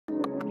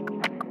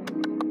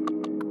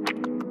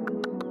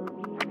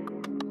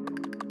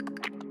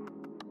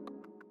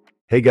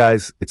Hey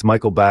guys, it's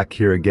Michael back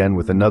here again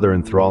with another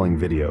enthralling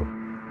video.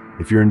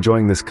 If you're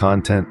enjoying this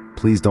content,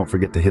 please don't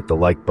forget to hit the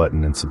like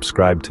button and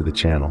subscribe to the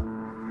channel.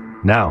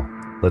 Now,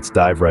 let's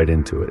dive right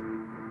into it.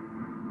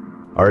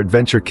 Our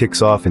adventure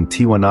kicks off in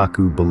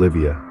Tiwanaku,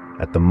 Bolivia,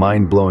 at the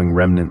mind-blowing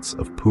remnants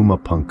of Puma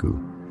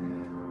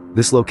Punku.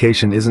 This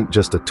location isn't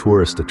just a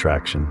tourist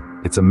attraction,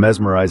 it's a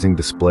mesmerizing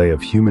display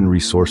of human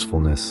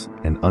resourcefulness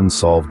and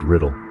unsolved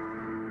riddle.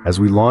 As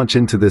we launch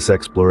into this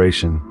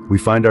exploration, we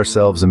find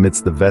ourselves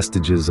amidst the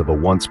vestiges of a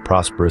once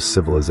prosperous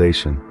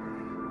civilization,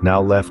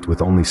 now left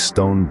with only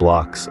stone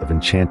blocks of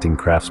enchanting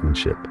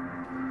craftsmanship.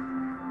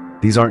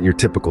 These aren't your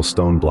typical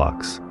stone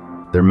blocks.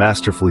 They're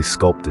masterfully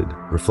sculpted,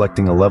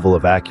 reflecting a level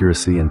of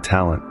accuracy and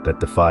talent that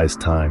defies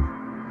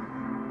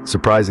time.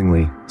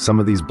 Surprisingly, some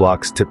of these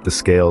blocks tip the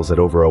scales at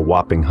over a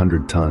whopping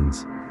 100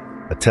 tons,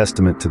 a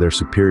testament to their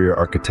superior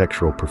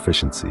architectural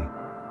proficiency.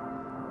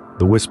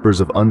 The whispers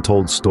of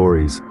untold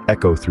stories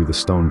echo through the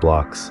stone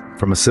blocks,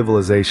 from a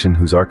civilization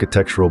whose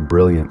architectural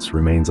brilliance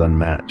remains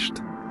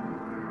unmatched.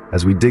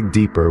 As we dig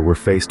deeper, we're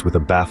faced with a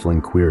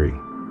baffling query.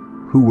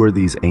 Who were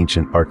these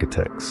ancient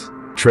architects?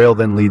 Trail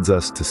then leads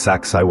us to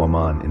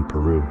Sacsayhuaman in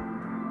Peru.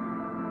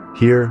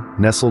 Here,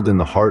 nestled in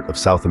the heart of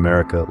South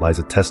America, lies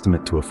a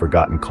testament to a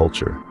forgotten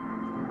culture.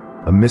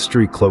 A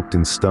mystery cloaked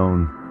in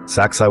stone,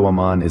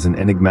 Sacsayhuaman is an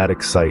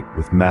enigmatic site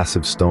with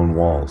massive stone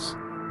walls.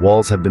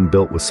 Walls have been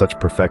built with such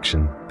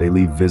perfection, they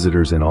leave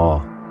visitors in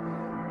awe.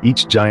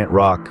 Each giant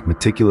rock,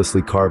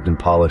 meticulously carved and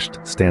polished,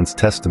 stands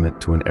testament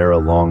to an era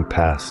long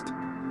past.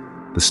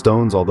 The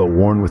stones, although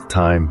worn with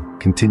time,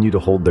 continue to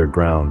hold their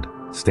ground,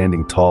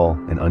 standing tall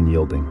and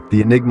unyielding.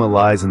 The enigma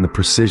lies in the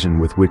precision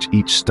with which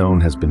each stone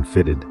has been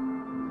fitted,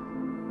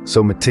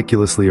 so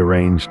meticulously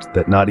arranged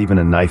that not even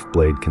a knife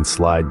blade can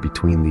slide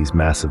between these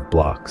massive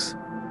blocks.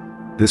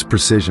 This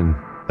precision,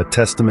 a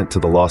testament to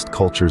the lost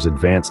culture's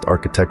advanced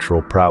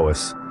architectural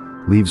prowess,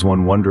 leaves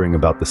one wondering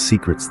about the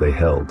secrets they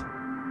held.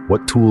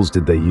 What tools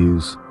did they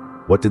use?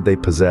 What did they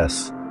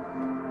possess?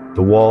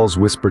 The walls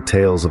whisper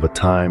tales of a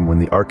time when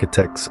the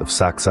architects of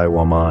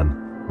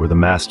Sacsayhuaman were the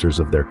masters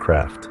of their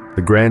craft.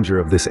 The grandeur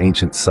of this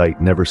ancient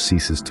site never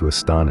ceases to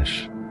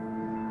astonish.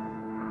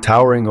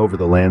 Towering over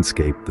the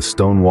landscape, the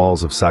stone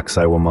walls of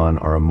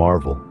Sacsayhuaman are a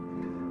marvel.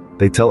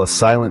 They tell a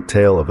silent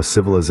tale of a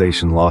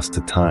civilization lost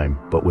to time,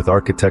 but with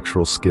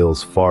architectural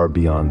skills far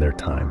beyond their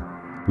time.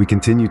 We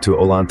continue to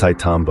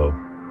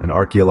Ollantaytambo, an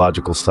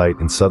archaeological site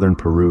in southern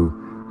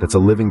Peru that's a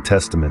living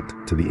testament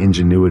to the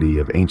ingenuity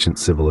of ancient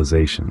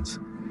civilizations.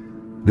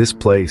 This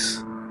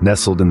place,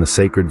 nestled in the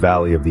sacred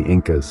valley of the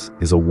Incas,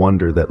 is a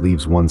wonder that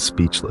leaves one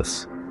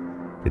speechless.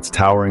 Its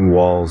towering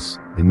walls,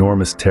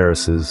 enormous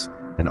terraces,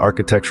 and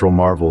architectural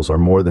marvels are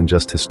more than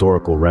just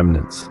historical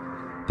remnants.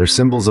 They're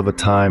symbols of a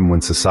time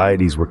when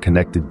societies were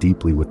connected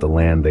deeply with the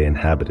land they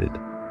inhabited.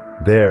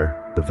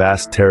 There, the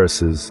vast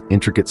terraces,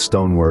 intricate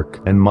stonework,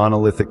 and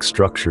monolithic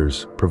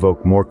structures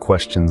provoke more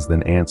questions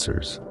than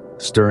answers,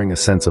 stirring a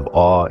sense of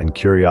awe and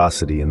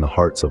curiosity in the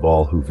hearts of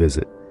all who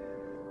visit.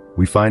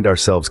 We find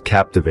ourselves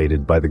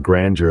captivated by the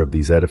grandeur of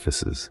these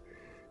edifices.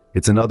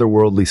 It's an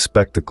otherworldly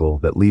spectacle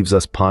that leaves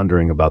us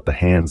pondering about the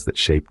hands that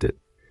shaped it.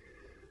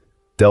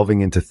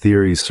 Delving into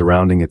theories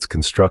surrounding its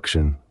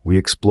construction, we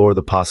explore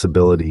the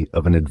possibility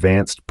of an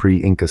advanced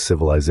pre-Inca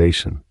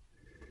civilization.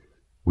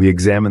 We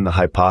examine the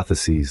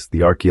hypotheses,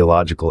 the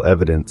archaeological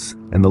evidence,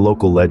 and the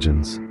local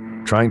legends,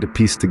 trying to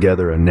piece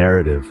together a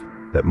narrative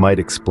that might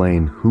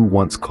explain who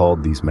once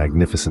called these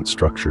magnificent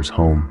structures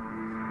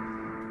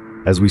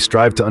home. As we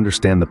strive to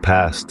understand the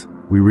past,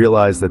 we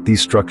realize that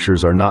these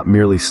structures are not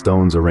merely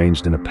stones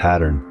arranged in a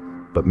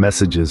pattern, but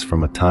messages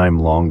from a time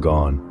long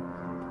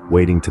gone,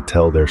 waiting to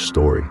tell their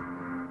story.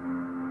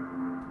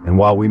 And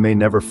while we may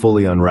never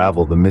fully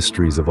unravel the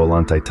mysteries of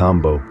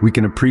Ollantaytambo, we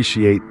can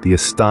appreciate the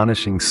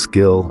astonishing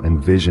skill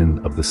and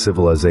vision of the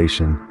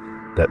civilization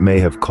that may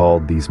have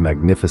called these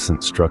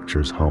magnificent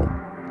structures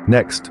home.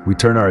 Next, we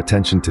turn our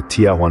attention to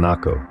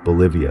Tiahuanaco,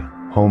 Bolivia,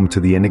 home to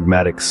the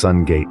enigmatic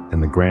Sun Gate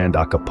and the Grand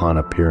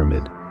Acapana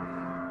Pyramid.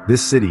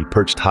 This city,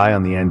 perched high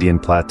on the Andean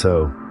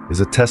plateau, is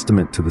a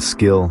testament to the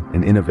skill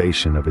and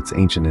innovation of its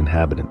ancient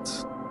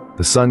inhabitants.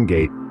 The Sun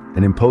Gate,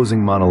 an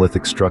imposing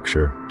monolithic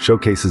structure,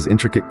 showcases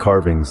intricate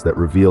carvings that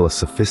reveal a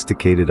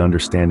sophisticated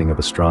understanding of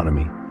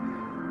astronomy.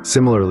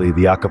 Similarly,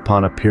 the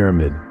Acapana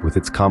Pyramid, with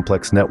its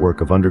complex network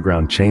of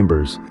underground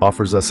chambers,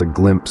 offers us a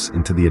glimpse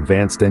into the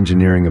advanced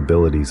engineering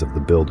abilities of the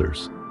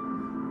builders.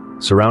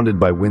 Surrounded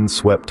by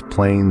wind-swept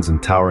plains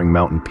and towering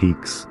mountain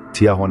peaks,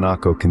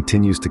 Tiahuanaco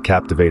continues to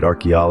captivate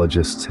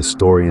archaeologists,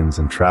 historians,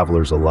 and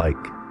travelers alike.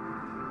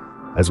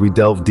 As we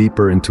delve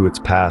deeper into its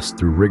past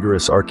through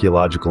rigorous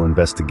archaeological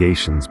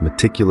investigations,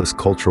 meticulous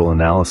cultural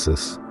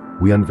analysis,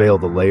 we unveil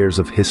the layers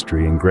of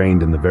history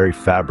ingrained in the very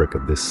fabric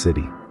of this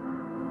city.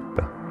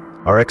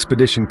 Our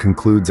expedition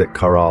concludes at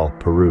Caral,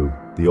 Peru,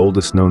 the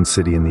oldest known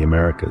city in the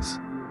Americas.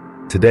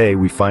 Today,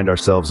 we find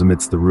ourselves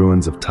amidst the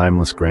ruins of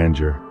timeless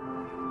grandeur.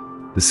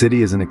 The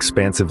city is an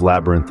expansive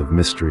labyrinth of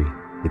mystery,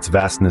 its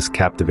vastness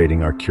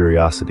captivating our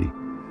curiosity.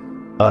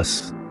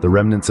 The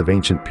remnants of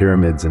ancient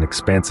pyramids and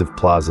expansive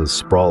plazas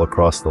sprawl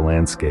across the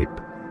landscape,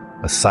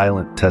 a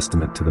silent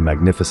testament to the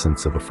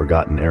magnificence of a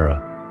forgotten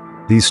era.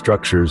 These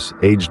structures,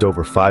 aged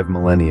over 5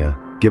 millennia,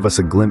 give us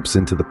a glimpse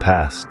into the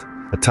past,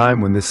 a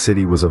time when this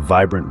city was a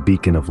vibrant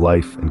beacon of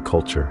life and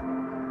culture.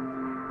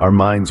 Our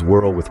minds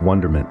whirl with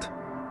wonderment,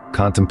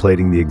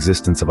 contemplating the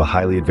existence of a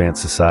highly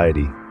advanced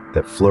society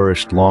that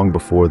flourished long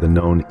before the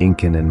known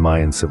Incan and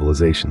Mayan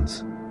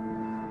civilizations.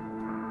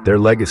 Their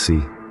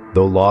legacy,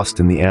 though lost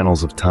in the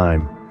annals of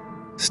time,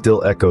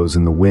 still echoes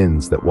in the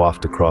winds that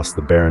waft across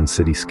the barren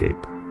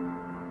cityscape.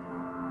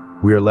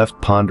 We are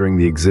left pondering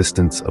the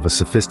existence of a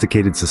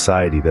sophisticated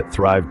society that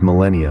thrived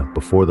millennia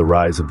before the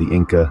rise of the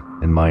Inca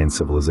and Mayan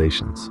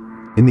civilizations.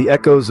 In the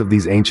echoes of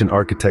these ancient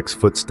architects'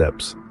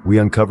 footsteps, we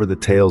uncover the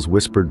tales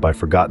whispered by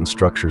forgotten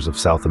structures of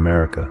South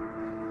America.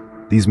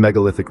 These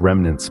megalithic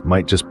remnants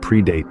might just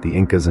predate the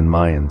Incas and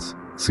Mayans,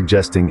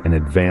 suggesting an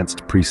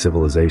advanced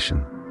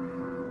pre-civilization.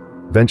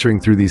 Venturing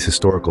through these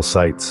historical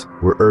sites,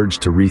 we're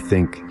urged to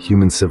rethink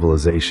human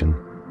civilization,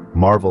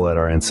 marvel at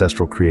our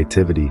ancestral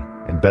creativity,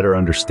 and better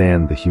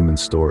understand the human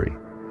story.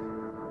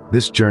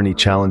 This journey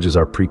challenges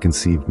our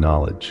preconceived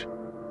knowledge.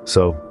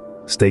 So,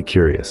 stay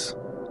curious.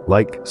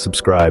 Like,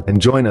 subscribe,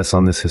 and join us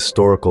on this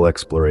historical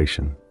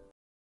exploration.